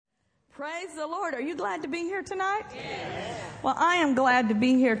Praise the Lord. Are you glad to be here tonight? Yes. Well, I am glad to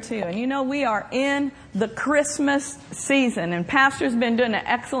be here too. And you know, we are in the Christmas season, and Pastor's been doing an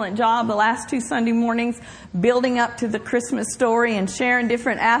excellent job the last 2 Sunday mornings building up to the Christmas story and sharing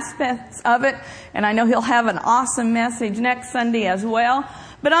different aspects of it. And I know he'll have an awesome message next Sunday as well.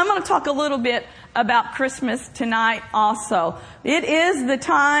 But I'm going to talk a little bit about Christmas tonight also. It is the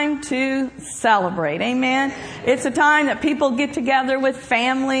time to celebrate. Amen. It's a time that people get together with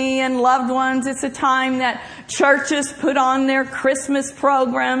family and loved ones. It's a time that churches put on their Christmas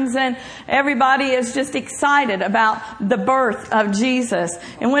programs, and everybody is just excited about the birth of Jesus.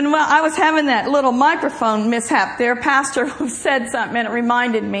 And when I was having that little microphone mishap there, Pastor said something and it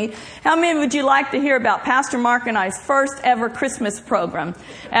reminded me. How many would you like to hear about Pastor Mark and I's first ever Christmas program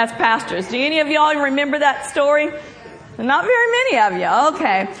as pastors? Do any of y'all remember that story? Not very many of you.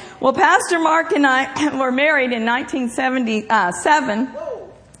 Okay. Well, Pastor Mark and I were married in 1977.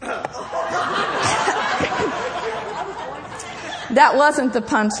 That wasn't the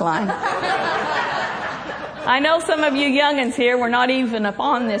punchline. I know some of you youngins here were not even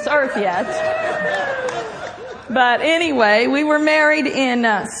upon this earth yet. But anyway, we were married in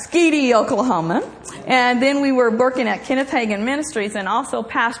Skeety, Oklahoma. And then we were working at Kenneth Hagin Ministries and also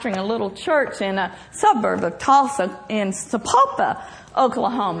pastoring a little church in a suburb of Tulsa in Sapulpa,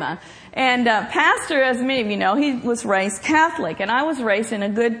 Oklahoma. And Pastor, as many of you know, he was raised Catholic, and I was raised in a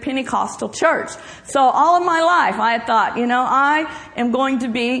good Pentecostal church. So all of my life I had thought, you know, I am going to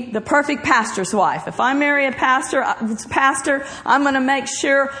be the perfect pastor's wife. If I marry a pastor, I'm going to make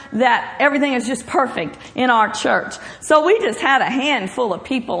sure that everything is just perfect in our church. So we just had a handful of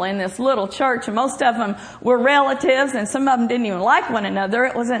people in this little church, and most of them were relatives, and some of them didn't even like one another.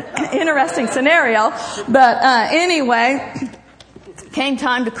 It was an interesting scenario. But anyway, came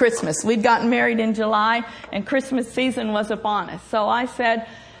time to Christmas. We'd gotten married in July, and Christmas season was upon us. So I said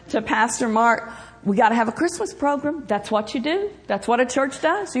to Pastor Mark, we got to have a Christmas program. That's what you do. That's what a church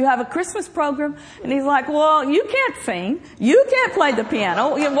does. You have a Christmas program. And he's like, well, you can't sing. You can't play the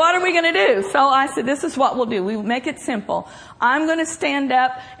piano. What are we going to do? So I said, this is what we'll do. We make it simple. I'm going to stand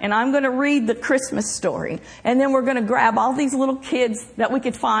up and I'm going to read the Christmas story. And then we're going to grab all these little kids that we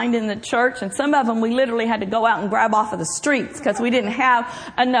could find in the church. And some of them we literally had to go out and grab off of the streets because we didn't have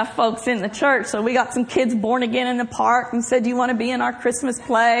enough folks in the church. So we got some kids born again in the park and said, do you want to be in our Christmas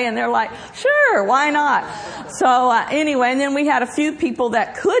play? And they're like, sure, why not? So anyway, and then we had a few people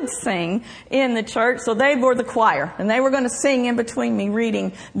that could sing in the church. So they were the choir and they were going to sing in between me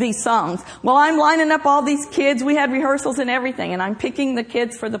reading these songs. Well, I'm lining up all these kids. We had rehearsals and everything. And I'm picking the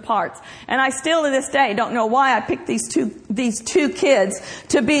kids for the parts. And I still to this day don't know why I picked these two kids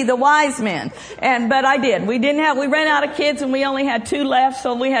to be the wise men. But I did. We ran out of kids and we only had 2 left,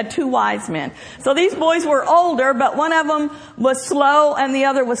 so we had 2 wise men. So these boys were older, but one of them was slow and the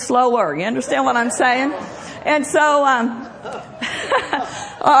other was slower. You understand what I'm saying? And so,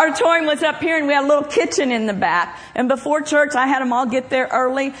 our auditorium was up here and we had a little kitchen in the back. And before church, I had them all get there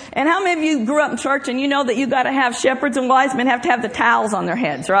early. And how many of you grew up in church and you know that you got to have shepherds and wise men have to have the towels on their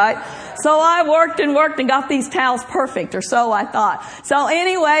heads, right? So I worked and got these towels perfect, or so I thought. So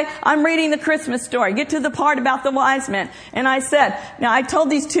anyway, I'm reading the Christmas story. Get to the part about the wise men. And I said, now I told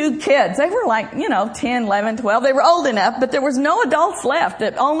these 2 kids, they were like, 10, 11, 12. They were old enough, but there was no adults left.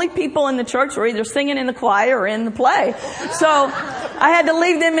 The only people in the church were either singing in the choir or in the play. So I had to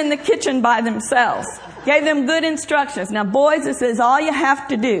leave them in the kitchen by themselves. Gave them good instructions. Now, boys, this is all you have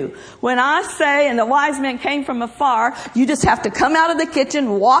to do. When I say, and the wise men came from afar, you just have to come out of the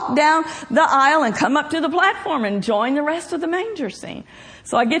kitchen, walk down the aisle, and come up to the platform and join the rest of the manger scene.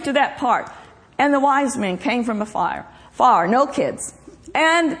 So I get to that part. And the wise men came from afar, no kids.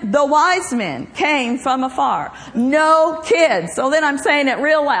 And the wise men came from afar. No kids. So then I'm saying it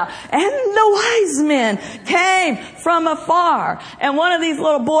real loud. And the wise men came from afar. And one of these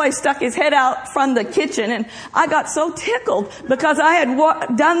little boys stuck his head out from the kitchen. And I got so tickled because I had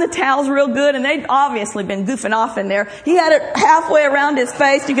done the towels real good. And they'd obviously been goofing off in there. He had it halfway around his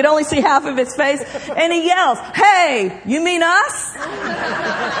face. You could only see half of his face. And he yells, "Hey, you mean us?"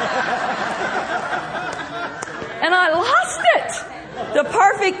 And I lost it. The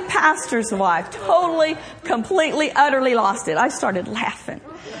perfect pastor's wife. Totally, completely, utterly lost it. I started laughing,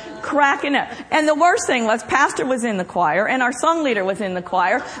 cracking up. And the worst thing was Pastor was in the choir and our song leader was in the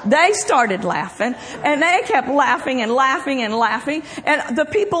choir. They started laughing and they kept laughing and laughing and laughing. And the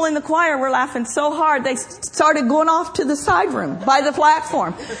people in the choir were laughing so hard they started going off to the side room by the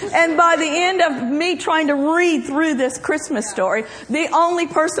platform. And by the end of me trying to read through this Christmas story, the only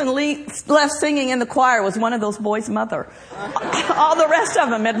person left singing in the choir was one of those boys' mother. All the rest of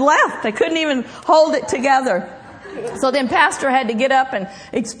them had left. They couldn't even hold it together. So then pastor had to get up and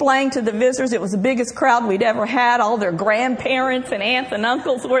explain to the visitors. It was the biggest crowd we'd ever had. All their grandparents and aunts and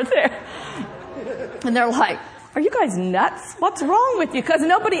uncles were there. And they're like, are you guys nuts? What's wrong with you? Because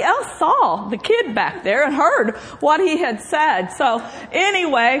nobody else saw the kid back there and heard what he had said. So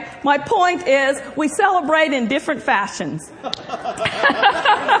anyway, my point is we celebrate in different fashions.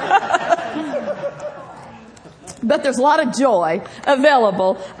 But there's a lot of joy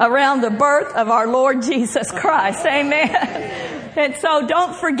available around the birth of our Lord Jesus Christ. Amen. And so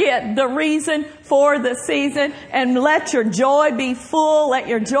don't forget the reason for the season, and let your joy be full. Let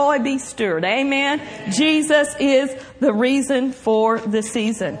your joy be stirred. Amen. Jesus is the reason for the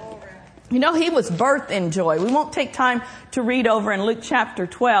season. You know, he was birthed in joy. We won't take time to read over in Luke chapter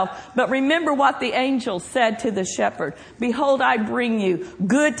 12, but remember what the angel said to the shepherd. Behold, I bring you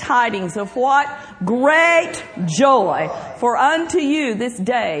good tidings of what? Great joy. For unto you this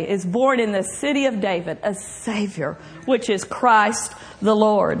day is born in the city of David a Savior, which is Christ the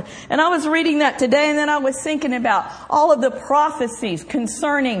Lord. And I was reading that today, and then I was thinking about all of the prophecies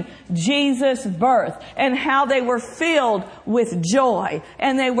concerning Jesus' birth and how they were filled with joy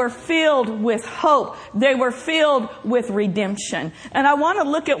and they were filled with hope. They were filled with redemption. And I want to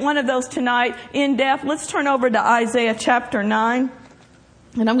look at one of those tonight in depth. Let's turn over to Isaiah chapter 9.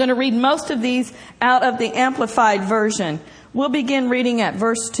 And I'm going to read most of these out of the Amplified Version. We'll begin reading at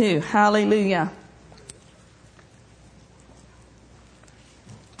verse 2. Hallelujah.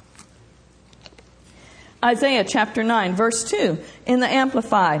 Isaiah chapter 9, verse 2 in the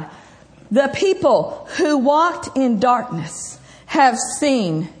Amplified. The people who walked in darkness have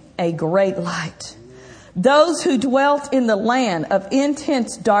seen a great light. Those who dwelt in the land of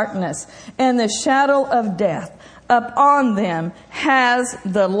intense darkness and the shadow of death, upon them has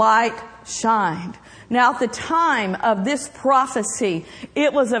the light shined. Now, at the time of this prophecy,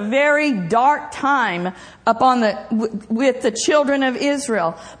 it was a very dark time with the children of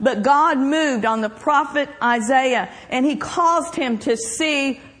Israel. But God moved on the prophet Isaiah, and he caused him to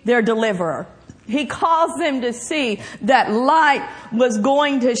see their deliverer. He caused them to see that light was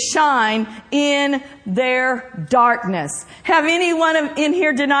going to shine in their darkness. Have anyone in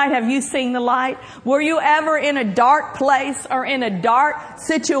here tonight, have you seen the light? Were you ever in a dark place or in a dark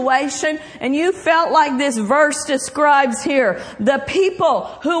situation and you felt like this verse describes here? The people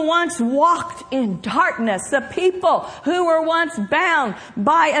who once walked in darkness, the people who were once bound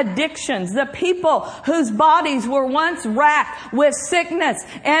by addictions, the people whose bodies were once racked with sickness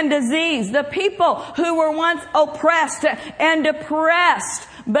and disease, the people who were once oppressed and depressed.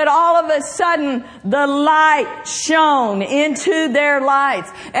 But all of a sudden, the light shone into their lives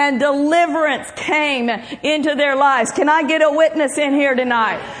and deliverance came into their lives. Can I get a witness in here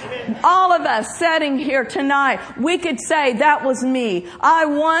tonight? All of us sitting here tonight, we could say, that was me. I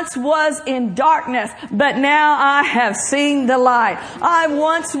once was in darkness, but now I have seen the light. I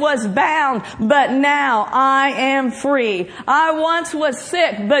once was bound, but now I am free. I once was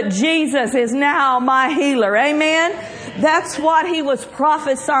sick, but Jesus is now my healer. Amen? That's what he was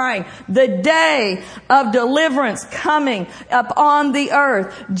prophesying. The day of deliverance coming upon the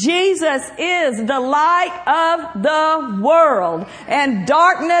earth. Jesus is the light of the world. And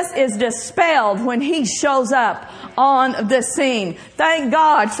darkness is dispelled when he shows up on the scene. Thank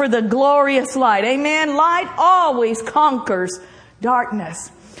God for the glorious light. Amen. Light always conquers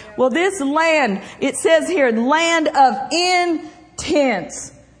darkness. Well, this land, it says here, land of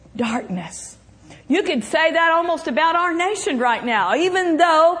intense darkness. You could say that almost about our nation right now. Even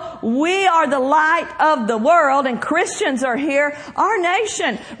though we are the light of the world and Christians are here, our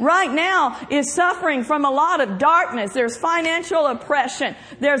nation right now is suffering from a lot of darkness. There's financial oppression.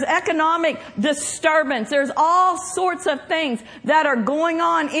 There's economic disturbance. There's all sorts of things that are going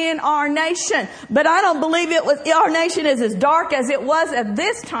on in our nation. But I don't believe our nation is as dark as it was at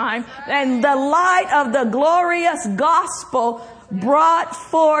this time. And the light of the glorious gospel brought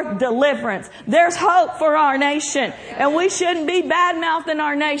forth deliverance. There's hope for our nation. And we shouldn't be bad-mouthing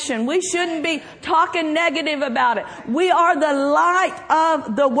our nation. We shouldn't be talking negative about it. We are the light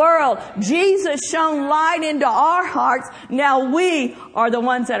of the world. Jesus shone light into our hearts. Now we are the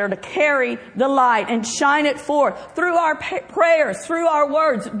ones that are to carry the light and shine it forth through our prayers, through our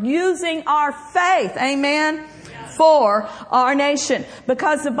words, using our faith. Amen. For our nation.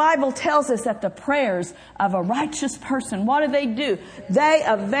 Because the Bible tells us that the prayers of a righteous person, what do? They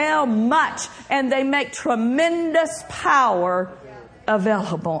avail much and they make tremendous power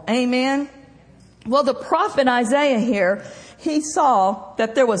available. Amen. Well, the prophet Isaiah here, he saw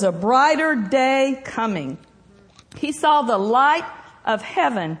that there was a brighter day coming. He saw the light of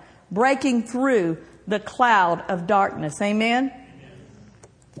heaven breaking through the cloud of darkness. Amen.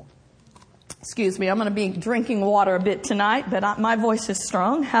 Excuse me, I'm going to be drinking water a bit tonight, but my voice is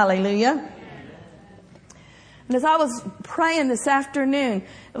strong. Hallelujah. And as I was praying this afternoon,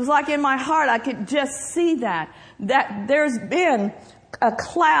 it was like in my heart I could just see that there's been a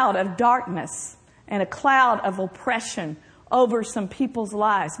cloud of darkness and a cloud of oppression over some people's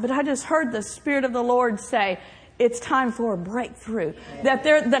lives. But I just heard the Spirit of the Lord say, it's time for a breakthrough. That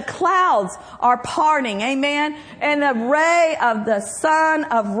the clouds are parting. Amen. And the ray of the sun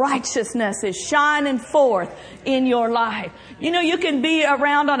of righteousness is shining forth in your life. You know, you can be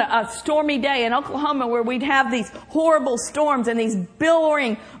around on a stormy day in Oklahoma where we'd have these horrible storms and these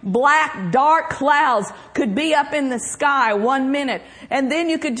billowing black, dark clouds could be up in the sky 1 minute. And then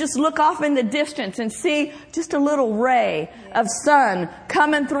you could just look off in the distance and see just a little ray of sun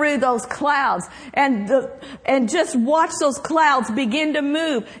coming through those clouds. And just watch those clouds begin to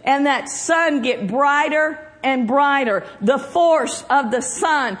move and that sun get brighter and brighter. The force of the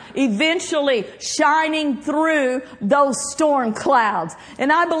sun eventually shining through those storm clouds.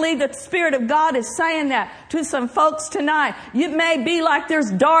 And I believe that the Spirit of God is saying that to some folks tonight. It may be like there's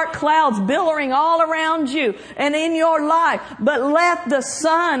dark clouds billowing all around you and in your life, but let the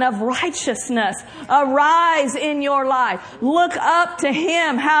sun of righteousness arise in your life. Look up to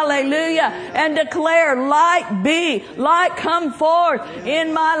Him, hallelujah, and declare, light be, light come forth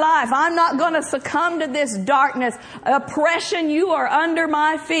in my life. I'm not going to succumb to this darkness, oppression. You are under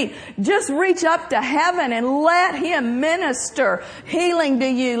my feet. Just reach up to heaven and let Him minister healing to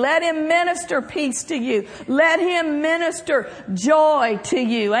you. Let Him minister peace to you. Let Him minister joy to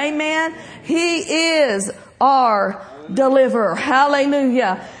you. Amen. He is our deliverer.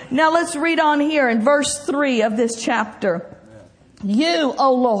 Hallelujah. Now let's read on here in verse 3 of this chapter. You,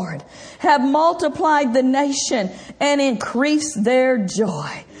 O Lord, have multiplied the nation and increased their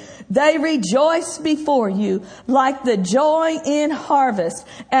joy. They rejoice before you like the joy in harvest,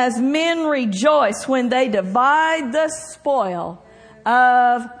 as men rejoice when they divide the spoil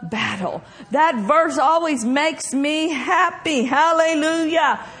of battle. That verse always makes me happy.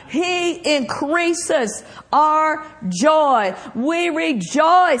 Hallelujah. He increases our joy. We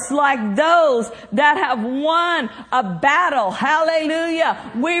rejoice like those that have won a battle.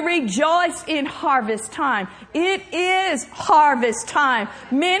 Hallelujah. We rejoice in harvest time. It is harvest time.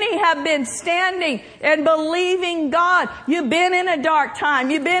 Many have been standing and believing God. You've been in a dark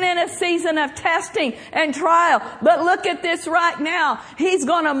time. You've been in a season of testing and trial. But look at this right now. He's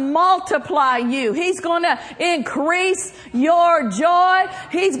going to multiply you. He's going to increase your joy.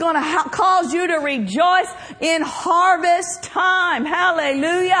 He's going to cause you to rejoice in harvest time.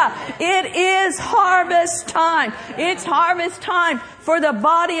 Hallelujah. It is harvest time. It's harvest time for the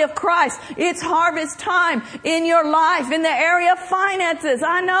body of Christ. It's harvest time in your life, in the area of finances.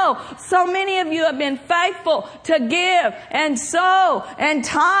 I know so many of you have been faithful to give and sow and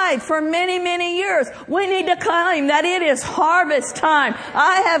tithe for many, many years. We need to claim that it is harvest time.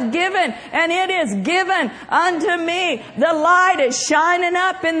 I have given and it is given unto me. The light is shining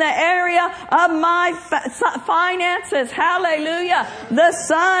up in the area of my finances. Hallelujah. The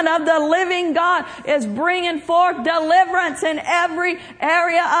Son of the living God is bringing forth deliverance in every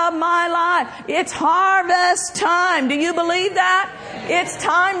area of my life. It's harvest time. Do you believe that? It's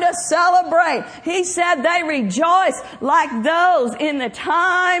time to celebrate. He said they rejoice like those in the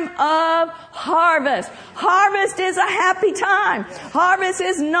time of harvest. Harvest is a happy time. Harvest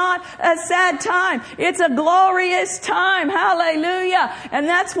is not a sad time. It's a glorious time. Hallelujah. And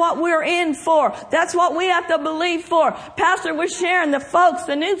that's what we're in for. That's what we have to believe for. Pastor was sharing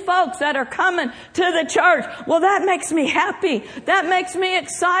the new folks that are coming to the church. Well, that makes me happy. That makes me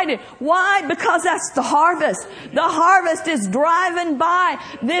excited. Why? Because that's the harvest. The harvest is driving by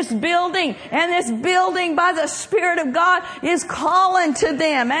this building, and this building by the Spirit of God is calling to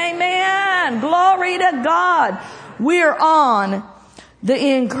them. Amen. Glory to God. We're on the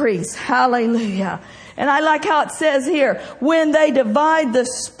increase. Hallelujah. And I like how it says here, when they divide the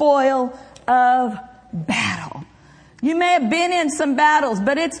spoil of battle. You may have been in some battles,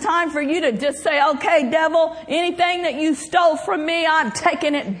 but it's time for you to just say, okay, devil, anything that you stole from me, I'm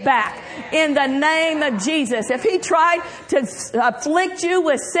taking it back in the name of Jesus. If he tried to afflict you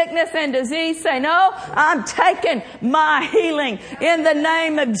with sickness and disease, say, no, I'm taking my healing in the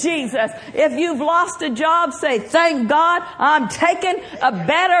name of Jesus. If you've lost a job, say, thank God, I'm taking a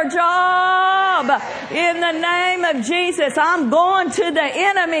better job in the name of Jesus. I'm going to the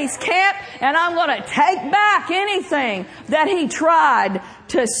enemy's camp and I'm going to take back anything that he tried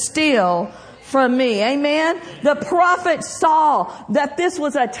to steal from me. Amen. The prophet saw that this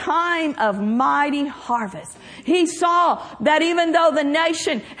was a time of mighty harvest. He saw that even though the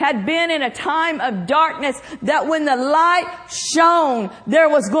nation had been in a time of darkness, that when the light shone, there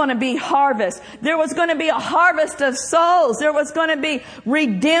was going to be harvest. There was going to be a harvest of souls. There was going to be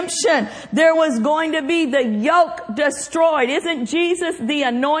redemption. There was going to be the yoke destroyed. Isn't Jesus the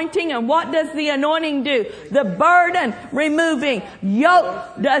anointing? And what does the anointing do? The burden removing,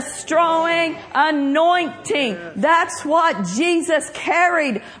 yoke destroying anointing. That's what Jesus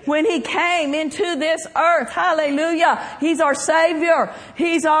carried when He came into this earth. Hallelujah. He's our Savior.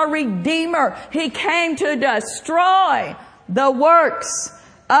 He's our Redeemer. He came to destroy the works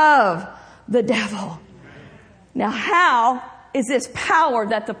of the devil. Now, how is this power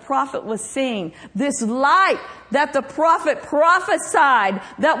that the prophet was seeing, this light that the prophet prophesied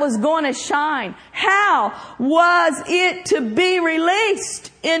that was going to shine, how was it to be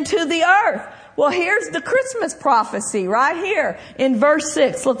released into the earth? Well, here's the Christmas prophecy right here in verse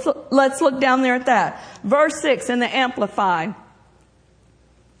 6. Let's look down there at that. Verse 6 in the Amplified.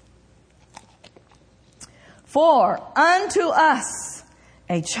 For unto us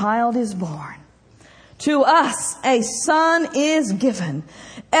a child is born. To us a son is given,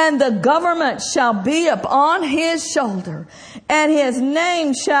 and the government shall be upon his shoulder, and his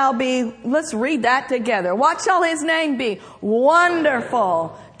name shall be, let's read that together. What shall his name be?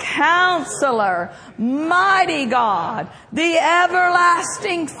 Wonderful, Counselor, Mighty God, the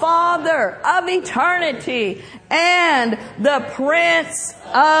Everlasting Father of eternity, and the Prince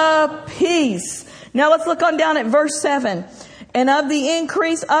of Peace. Now let's look on down at verse 7. And of the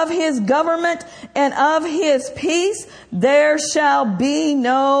increase of his government and of his peace, there shall be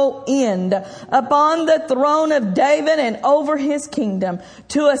no end upon the throne of David and over his kingdom,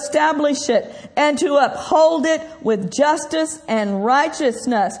 to establish it and to uphold it with justice and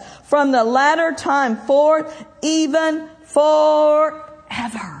righteousness from the latter time forth, even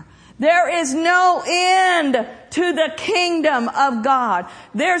forever. There is no end to the kingdom of God.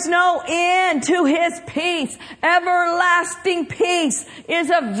 There's no end to His peace. Everlasting peace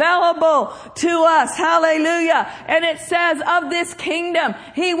is available to us. Hallelujah. And it says of this kingdom,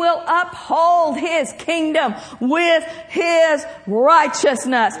 He will uphold His kingdom with His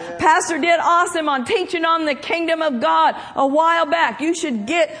righteousness. Pastor did awesome on teaching on the kingdom of God a while back. You should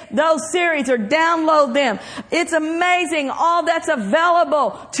get those series or download them. It's amazing all that's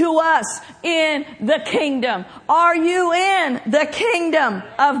available to us in the kingdom. Are you in the kingdom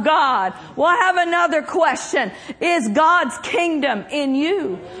of God? Well, I have another question. Is God's kingdom in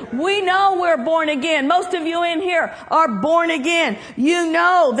you? We know we're born again. Most of you in here are born again. You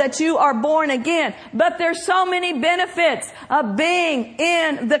know that you are born again. But there's so many benefits of being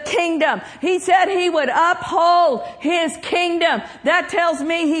in the kingdom. He said He would uphold His kingdom. That tells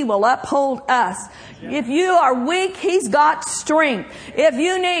me He will uphold us. If you are weak, He's got strength. If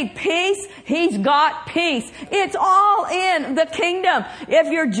you need peace, He's got peace. It's all in the kingdom.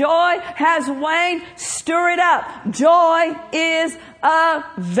 If your joy has waned, stir it up. Joy is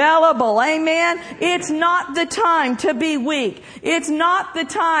available. Amen. It's not the time to be weak. It's not the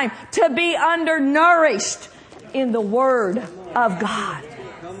time to be undernourished in the Word of God.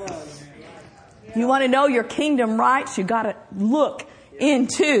 You want to know your kingdom rights? You got to look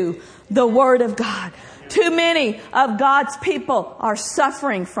into the Word of God. Too many of God's people are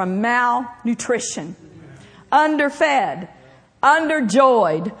suffering from malnutrition, underfed,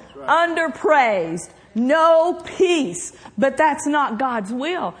 underjoyed, underpraised, no peace. But that's not God's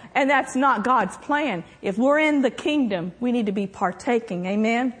will, and that's not God's plan. If we're in the kingdom, we need to be partaking.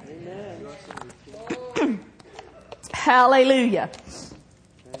 Amen? Amen. Hallelujah.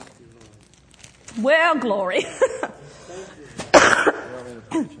 Well, glory.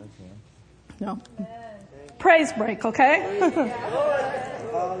 No. Praise break, okay?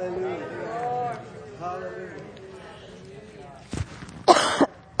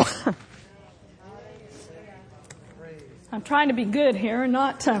 I'm trying to be good here and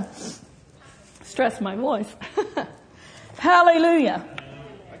not stress my voice. Hallelujah.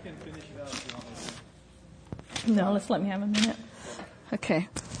 No, let's let me have a minute. Okay.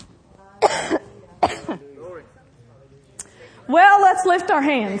 Well, let's lift our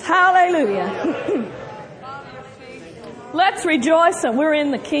hands. Hallelujah. Let's rejoice that we're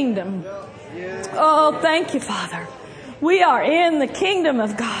in the kingdom. Oh, thank you, Father. We are in the kingdom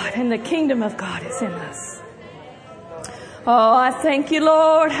of God, and the kingdom of God is in us. Oh, I thank you,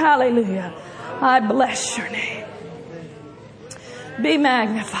 Lord. Hallelujah. I bless your name. Be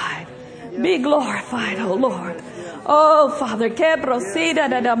magnified. Be glorified, oh Lord. Oh, Father. Kebrosida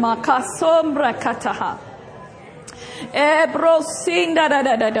da makasombra kataha. Ebrosinda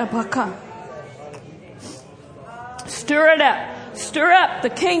da baka. Stir it up. Stir up the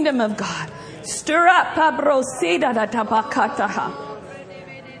kingdom of God. Stir up.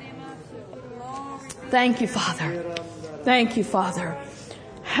 Thank you, Father. Thank you, Father.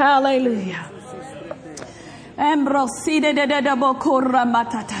 Hallelujah. Hallelujah.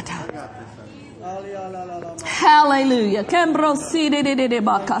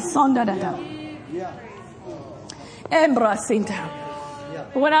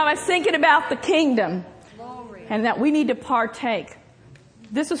 When I was thinking about the kingdom and that we need to partake,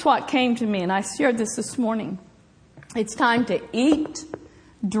 this is what came to me, and I shared this morning. It's time to eat,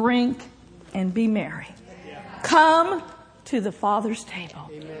 drink, and be merry. Come to the Father's table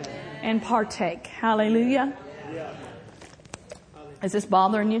and partake. Hallelujah. Is this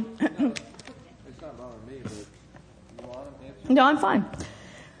bothering you? It's not bothering me, but you want them? No, I'm fine.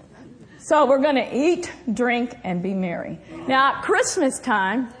 So we're going to eat, drink, and be merry. Now, at Christmas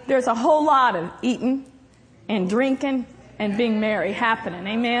time, there's a whole lot of eating and drinking and being merry happening.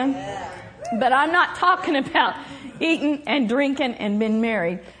 Amen? But I'm not talking about eating and drinking and being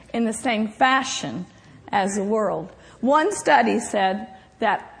merry in the same fashion as the world. One study said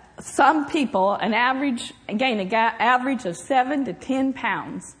that some people gain an average of 7 to 10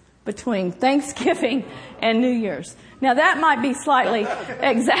 pounds between Thanksgiving and New Year's. Now that might be slightly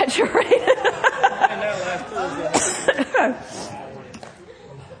exaggerated.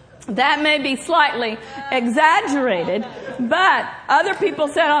 That may be slightly exaggerated, but other people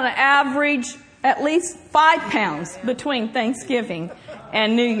said on an average at least 5 pounds between Thanksgiving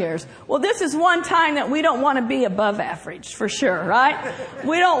and New Year's. Well, this is one time that we don't want to be above average, for sure, right?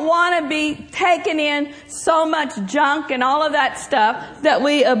 We don't want to be taking in so much junk and all of that stuff that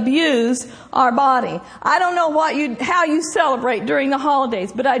we abuse our body. I don't know how you celebrate during the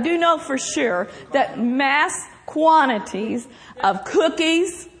holidays, but I do know for sure that mass quantities of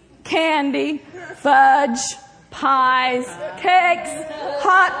cookies, candy, fudge, pies, cakes,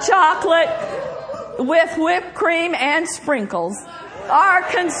 hot chocolate with whipped cream and sprinkles are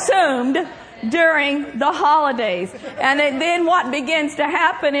consumed during the holidays. And then what begins to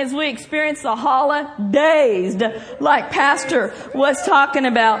happen is we experience the holidays, like Pastor was talking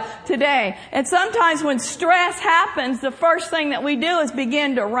about today. And sometimes when stress happens, the first thing that we do is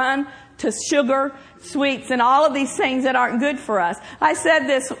begin to run to sugar, sweets, and all of these things that aren't good for us. I said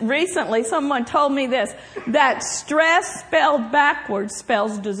this recently. Someone told me this, that stress spelled backwards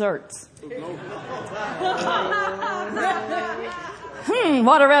spells desserts.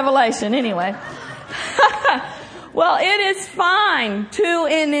 What a revelation. Anyway. Well, it is fine to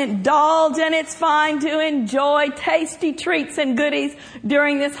indulge and it's fine to enjoy tasty treats and goodies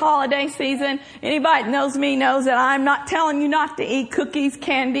during this holiday season. Anybody that knows me knows that I'm not telling you not to eat cookies,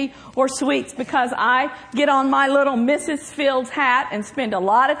 candy, or sweets because I get on my little Mrs. Fields hat and spend a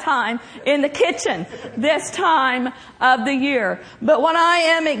lot of time in the kitchen this time of the year. But what I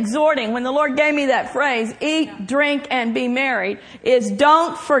am exhorting, when the Lord gave me that phrase, eat, drink, and be merry, is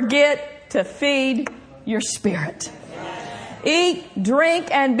don't forget to feed your spirit. Eat, drink,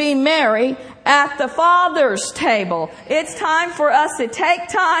 and be merry at the Father's table. It's time for us to take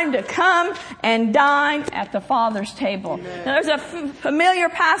time to come and dine at the Father's table. Now, there's a familiar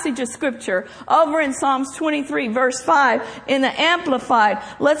passage of Scripture over in Psalms 23, verse 5 in the Amplified.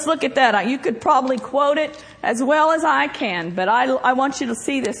 Let's look at that. You could probably quote it as well as I can, but I want you to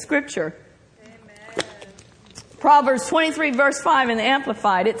see this Scripture. Amen. Proverbs 23, verse 5 in the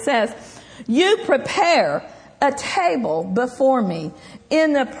Amplified. It says, "You prepare a table before me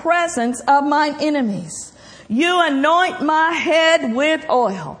in the presence of mine enemies. You anoint my head with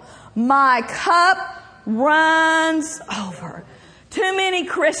oil. My cup runs over." Too many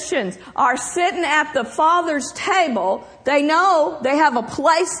Christians are sitting at the Father's table. They know they have a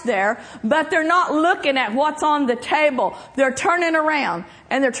place there, but they're not looking at what's on the table. They're turning around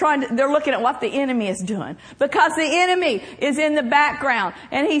and they're looking at what the enemy is doing. Because the enemy is in the background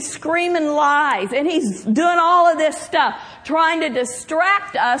and he's screaming lies and he's doing all of this stuff, trying to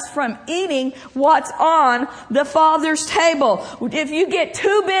distract us from eating what's on the Father's table. If you get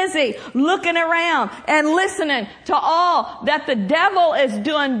too busy looking around and listening to all that the devil is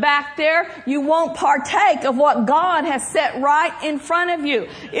doing back there, you won't partake of what God has set right in front of you.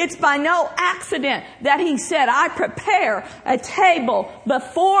 It's by no accident that he said, "I prepare a table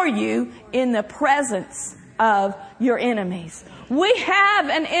before you in the presence of your enemies." We have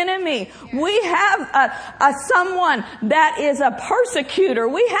an enemy. We have someone that is a persecutor.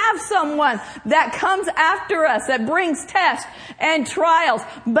 We have someone that comes after us, that brings tests and trials.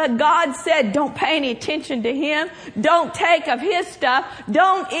 But God said, don't pay any attention to him. Don't take of his stuff.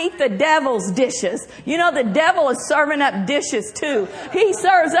 Don't eat the devil's dishes. You know, the devil is serving up dishes too. He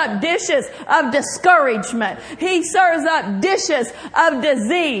serves up dishes of discouragement. He serves up dishes of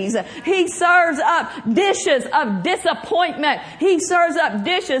disease. He serves up dishes of disappointment. He serves up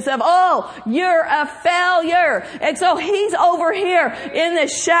dishes of, oh, you're a failure. And so he's over here in the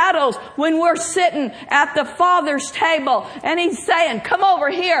shadows when we're sitting at the Father's table, and he's saying, come over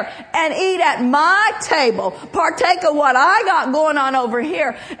here and eat at my table. Partake of what I got going on over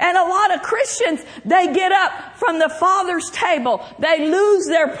here. And a lot of Christians, they get up from the Father's table. They lose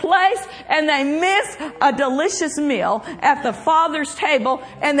their place and they miss a delicious meal at the Father's table,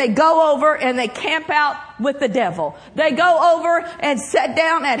 and they go over and they camp out with the devil. They go over and sit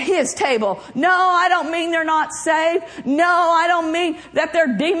down at his table. No, I don't mean they're not saved. No, I don't mean that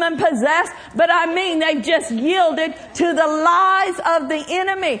they're demon possessed, but I mean they've just yielded to the lies of the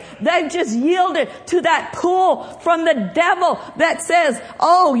enemy. They've just yielded to that pull from the devil that says,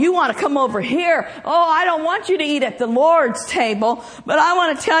 oh, you want to come over here. Oh, I don't want you to eat at the Lord's table. But I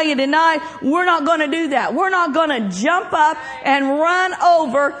want to tell you tonight, we're not going to do that. We're not going to jump up and run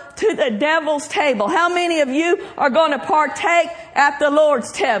over to the devil's table. How many of you are going to partake at the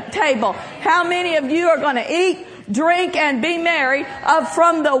Lord's table? How many of you are going to eat, drink, and be merry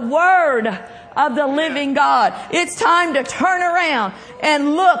from the Word of the living God? It's time to turn around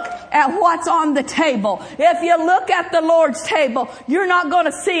and look at what's on the table. If you look at the Lord's table, you're not going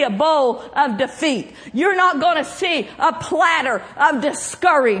to see a bowl of defeat. You're not going to see a platter of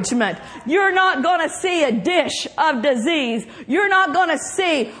discouragement. You're not going to see a dish of disease. You're not going to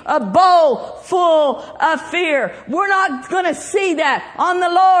see a bowl full of fear. We're not going to see that on the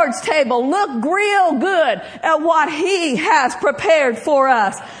Lord's table. Look real good at what He has prepared for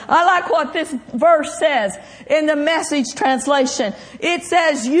us. I like what this verse says in the Message translation. It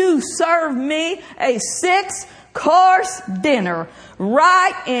says, you serve me a 6-course dinner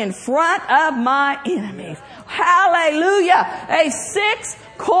right in front of my enemies. Hallelujah. A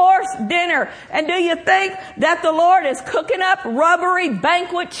 6-course dinner. And do you think that the Lord is cooking up rubbery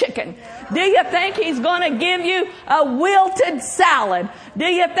banquet chicken? Do you think He's going to give you a wilted salad? Do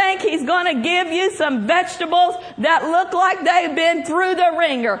you think He's going to give you some vegetables that look like they've been through the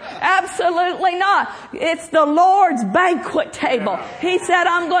ringer? Absolutely not. It's the Lord's banquet table. He said,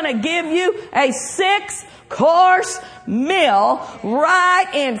 I'm going to give you a 6-course meal right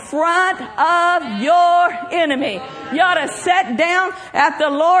in front of your enemy. You ought to sit down at the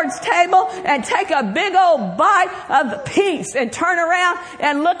Lord's table and take a big old bite of peace and turn around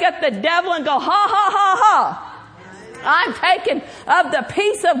and look at the devil and go, ha, ha, ha, ha. I'm taking of the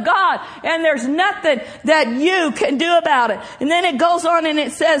peace of God, and there's nothing that you can do about it. And then it goes on and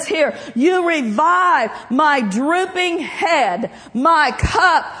it says here, you revive my drooping head. My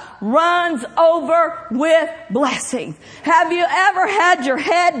cup runs over with blessings. Have you ever had your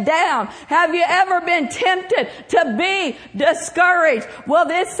head down? Have you ever been tempted to be discouraged? Well,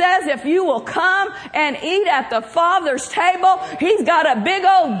 this says if you will come and eat at the Father's table, He's got a big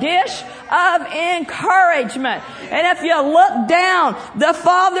old dish of encouragement. And if you look down the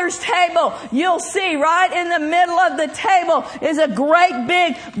Father's table, you'll see right in the middle of the table is a great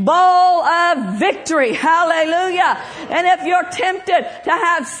big bowl of victory. Hallelujah. And if you're tempted to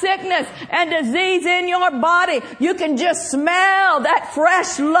have sickness and disease in your body, you can just smell that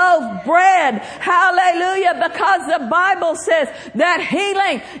fresh loaf bread. Hallelujah. Because the Bible says that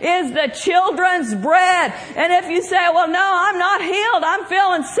healing is the children's bread. And if you say, well, no, I'm not healed, I'm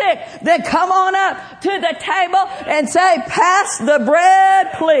feeling sick, then come on up to the table and say, pass the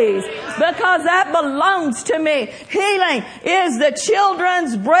bread, please, because that belongs to me. Healing is the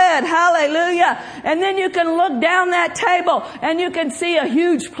children's bread. Hallelujah. And then you can look down that table and you can see a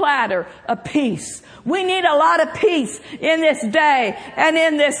huge platter of peace. We need a lot of peace in this day and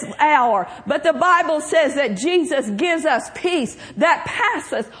in this hour. But the Bible says that Jesus gives us peace that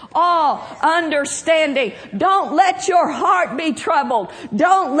passeth all understanding. Don't let your heart be troubled.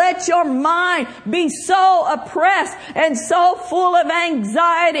 Don't let your mind be so oppressed and so full of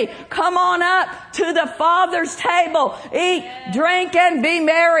anxiety. Come on up to the Father's table. Eat, drink, and be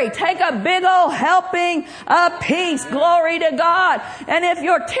merry. Take a big old helping of peace. Glory to God. And if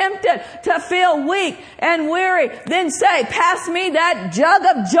you're tempted to feel weak and weary, then say, pass me that jug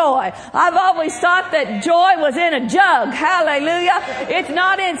of joy. I've always thought that joy was in a jug. Hallelujah. It's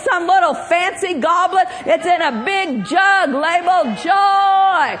not in some little fancy goblet. It's in a big jug labeled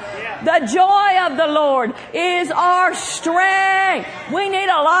joy. joy. The joy of the Lord is our strength. We need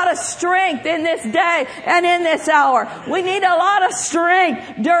a lot of strength in this day and in this hour. We need a lot of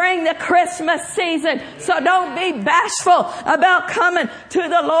strength during the Christmas season. So don't be bashful about coming to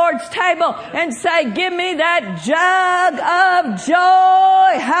the Lord's table and say, give me that jug of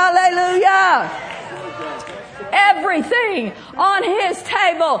joy. Hallelujah. Everything on His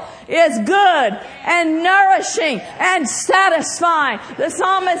table is good and nourishing and satisfying. The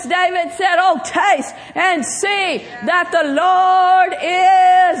psalmist David said, oh, taste and see that the Lord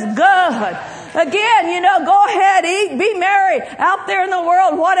is good. Again, go ahead, eat, be merry out there in the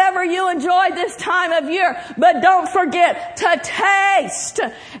world, whatever you enjoy this time of year. But don't forget to taste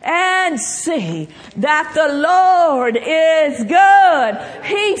and see that the Lord is good.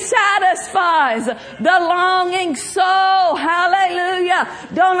 He satisfies the longing soul. Hallelujah.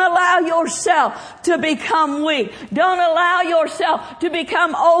 Don't allow yourself to become weak. Don't allow yourself to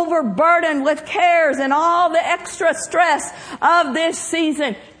become overburdened with cares and all the extra stress of this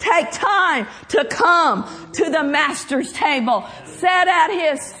season. Take time to come to the Master's table. Sit at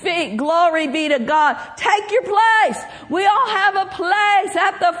His feet. Glory be to God. Take your place. We all have a place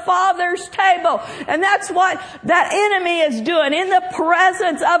at the Father's table. And that's what that enemy is doing. In the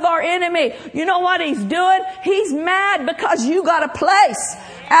presence of our enemy, you know what he's doing? He's mad because you got a place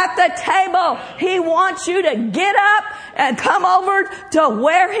at the table. He wants you to get up and come over to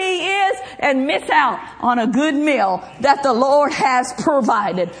where He is and miss out on a good meal that the Lord has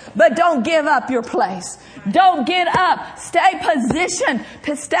provided. But don't give up your place. Don't get up. Stay positioned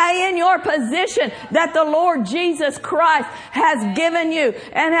to stay in your position that the Lord Jesus Christ has given you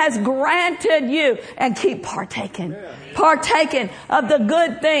and has granted you, and keep partaking of the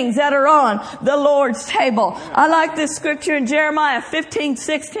good things that are on the Lord's table. I like this scripture in Jeremiah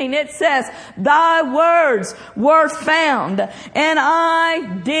 15:16. It says, thy words were found and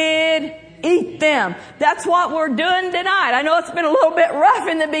I did eat them. That's what we're doing tonight. I know it's been a little bit rough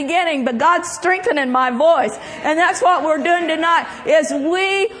in the beginning, but God's strengthening my voice. And that's what we're doing tonight, is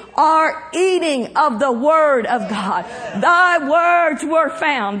we are eating of the Word of God. Thy words were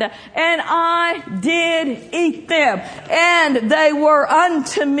found, and I did eat them, and they were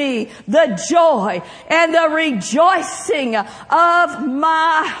unto me the joy and the rejoicing of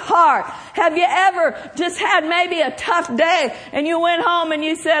my heart. Have you ever just had maybe a tough day and you went home and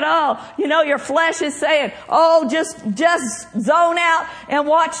you said, your flesh is saying, just zone out and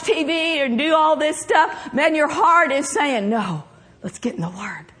watch TV and do all this stuff. Man, your heart is saying, no, let's get in the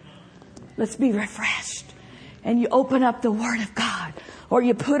Word. Let's be refreshed. And you open up the Word of God. Or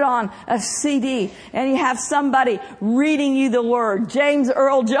you put on a CD and you have somebody reading you the Word. James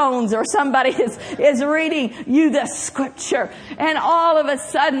Earl Jones or somebody is reading you the Scripture. And all of a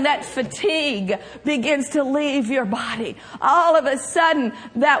sudden that fatigue begins to leave your body. All of a sudden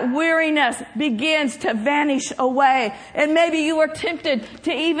that weariness begins to vanish away. And maybe you were tempted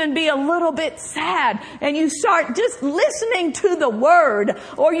to even be a little bit sad. And you start just listening to the Word.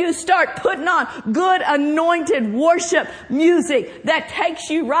 Or you start putting on good anointed worship music that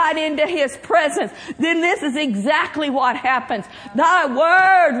takes you right into His presence. Then this is exactly what happens. Thy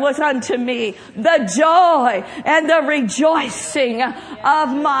word was unto me the joy and the rejoicing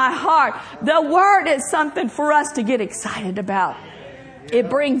of my heart. The Word is something for us to get excited about. It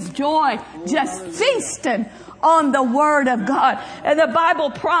brings joy just feasting on the Word of God. And the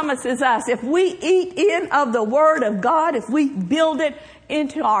Bible promises us, if we eat in of the Word of God, if we build it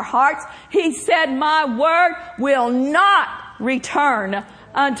into our hearts, He said, my word will not return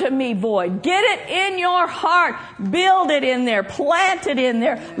unto me void. Get it in your heart. Build it in there. Plant it in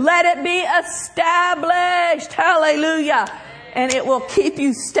there. Let it be established. Hallelujah. And it will keep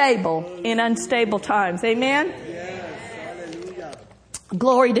you stable in unstable times. Amen? Yes. Hallelujah.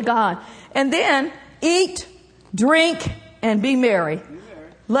 Glory to God. And then eat, drink, and be merry.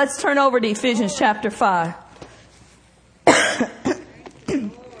 Let's turn over to Ephesians chapter 5.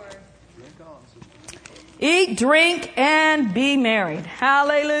 Eat, drink, and be married.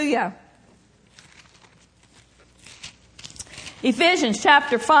 Hallelujah. Ephesians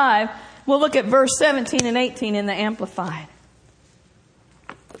chapter 5, we'll look at verse 17 and 18 in the Amplified.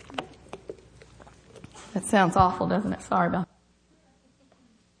 That sounds awful, doesn't it? Sorry about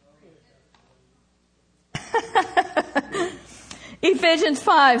that. Ephesians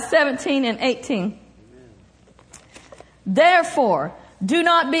 5, 17 and 18. Therefore, do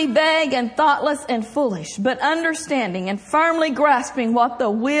not be vague and thoughtless and foolish, but understanding and firmly grasping what the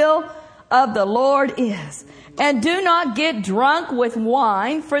will of the Lord is. And do not get drunk with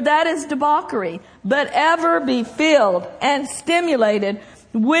wine, for that is debauchery, but ever be filled and stimulated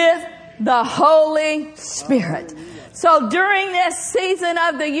with the Holy Spirit, So during this season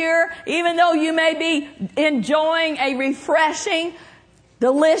of the year, even though you may be enjoying a refreshing,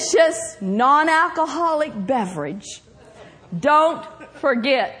 delicious, non-alcoholic beverage, don't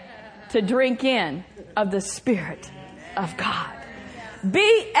forget to drink in of the Spirit of God.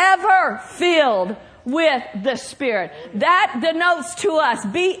 Be ever filled with the Spirit. That denotes to us,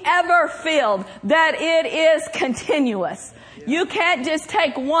 be ever filled, that it is continuous. You can't just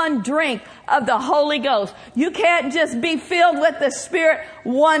take one drink of the Holy Ghost. You can't just be filled with the Spirit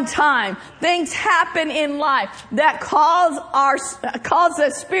one time. Things happen in life that cause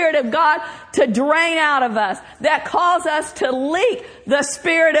the Spirit of God to drain out of us, that cause us to leak the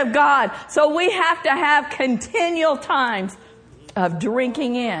Spirit of God. So we have to have continual times of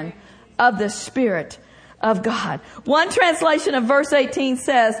drinking in of the Spirit of God. One translation of verse 18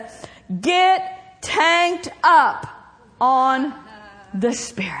 says, get tanked up on the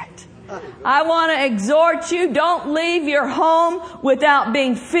Spirit. I want to exhort you, don't leave your home without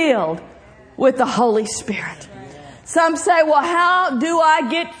being filled with the Holy Spirit. Some say, well, how do I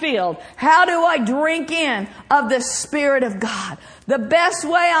get filled? How do I drink in of the Spirit of God? The best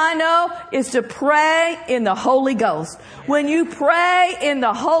way I know is to pray in the Holy Ghost. When you pray in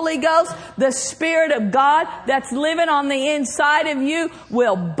the Holy Ghost, the Spirit of God that's living on the inside of you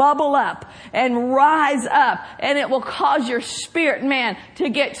will bubble up and rise up, and it will cause your spirit man to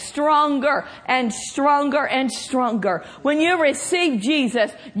get stronger and stronger and stronger. When you receive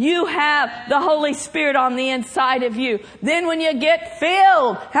Jesus, you have the Holy Spirit on the inside of you. Then when you get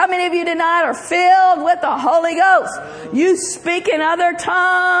filled, how many of you tonight are filled with the Holy Ghost? You speak in other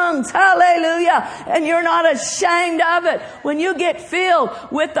tongues. Hallelujah. And you're not ashamed of it. When you get filled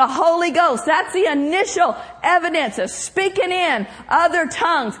with the Holy Ghost, that's the initial evidence of speaking in other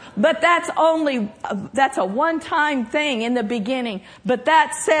tongues. But that's a one-time thing in the beginning. But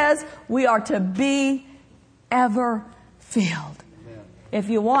that says we are to be ever filled. If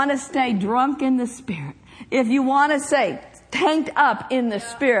you want to stay drunk in the Spirit, if you want to stay tanked up in the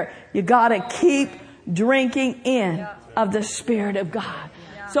Spirit, you got to keep drinking in of the Spirit of God.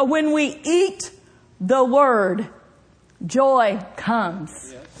 So when we eat the Word, joy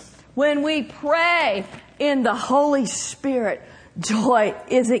comes. When we pray in the Holy Spirit, joy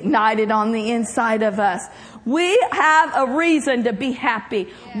is ignited on the inside of us. We have a reason to be happy.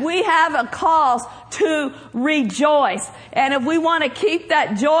 We have a cause to rejoice. And if we want to keep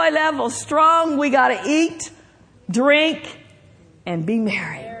that joy level strong, we got to eat, drink, and be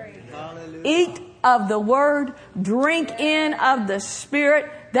merry. Eat of the Word, drink in of the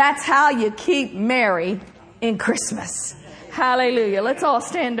Spirit. That's how you keep merry in Christmas. Hallelujah. Let's all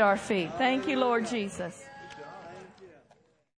stand to our feet. Thank you, Lord Jesus.